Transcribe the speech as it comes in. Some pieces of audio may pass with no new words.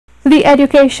The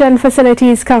Education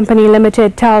Facilities Company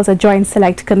Limited tells a Joint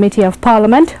Select Committee of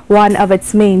Parliament one of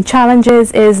its main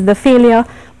challenges is the failure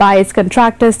by its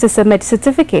contractors to submit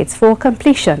certificates for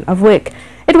completion of work.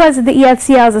 It was the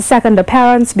EFCL's second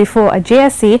appearance before a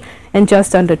JSC in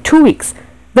just under 2 weeks.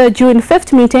 The June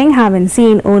 5th meeting having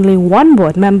seen only one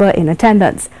board member in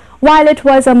attendance. While it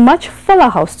was a much fuller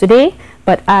house today,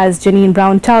 but as Janine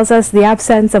Brown tells us, the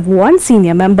absence of one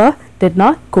senior member did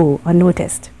not go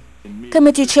unnoticed.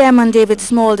 Committee Chairman David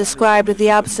Small described the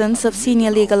absence of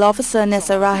Senior Legal Officer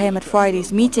Nessa Rahim at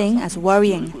Friday's meeting as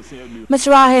worrying. Ms.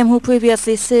 Rahim, who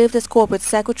previously served as Corporate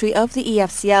Secretary of the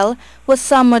EFCL, was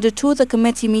summoned to the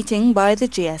committee meeting by the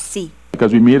JSC.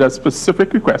 Because we made a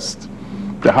specific request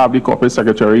to have the Corporate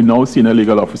Secretary, now Senior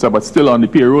Legal Officer, but still on the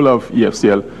payroll of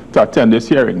EFCL, to attend this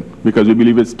hearing, because we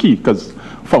believe it's key, because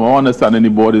from our understanding the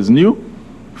board is new,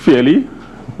 fairly,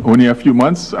 only a few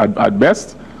months at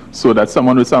best, so that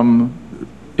someone with some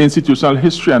institutional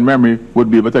history and memory would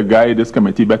be able to guide this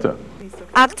committee better.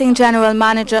 Acting General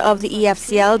Manager of the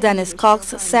EFCL, Dennis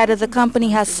Cox, said that the company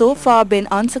has so far been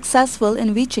unsuccessful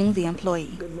in reaching the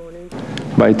employee.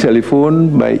 By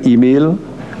telephone, by email,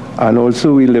 and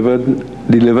also we delivered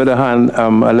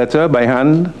a letter by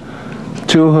hand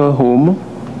to her home.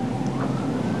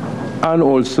 And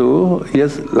also,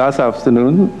 yes, last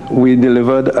afternoon, we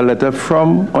delivered a letter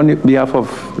on behalf of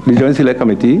the Joint Select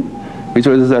Committee, which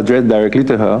was addressed directly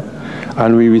to her,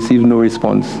 and we received no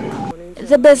response.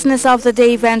 The business of the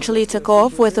day eventually took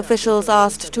off, with officials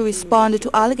asked to respond to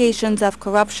allegations of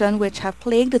corruption which have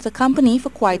plagued the company for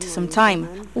quite some time.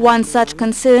 One such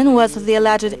concern was the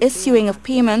alleged issuing of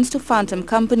payments to phantom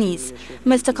companies.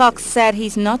 Mr. Cox said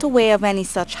he's not aware of any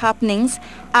such happenings,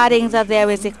 adding that there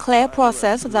is a clear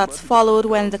process that's followed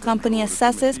when the company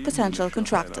assesses potential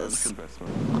contractors.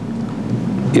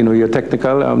 You know,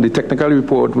 the technical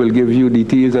report will give you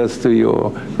details as to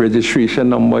your registration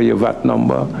number, your VAT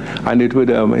number, and it would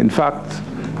in fact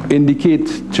indicate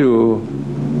to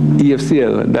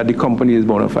EFCL that the company is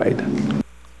bona fide.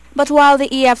 But while the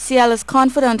EFCL is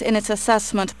confident in its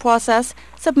assessment process,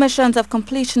 submissions of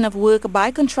completion of work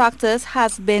by contractors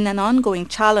has been an ongoing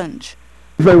challenge.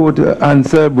 If I were to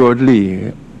answer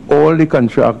broadly, all the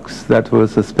contracts that were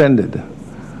suspended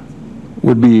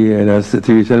would be in a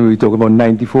situation where we talk about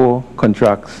 94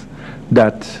 contracts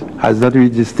that has not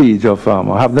reached the stage of,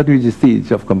 or have not reached the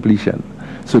stage of completion.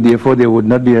 So therefore there would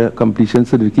not be a completion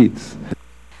certificates.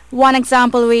 One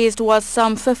example raised was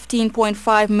some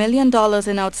 $15.5 million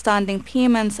in outstanding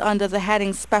payments under the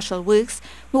heading Special Works,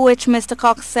 which Mr.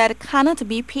 Cox said cannot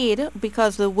be paid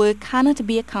because the work cannot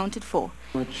be accounted for.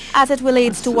 As it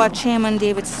relates to what Chairman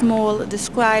David Small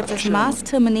describes as mass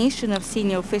termination of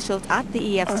senior officials at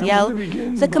the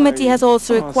EFCL, the committee has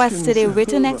also requested a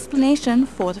written explanation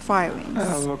for the firings.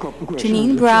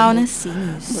 Janine Brown, C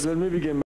News.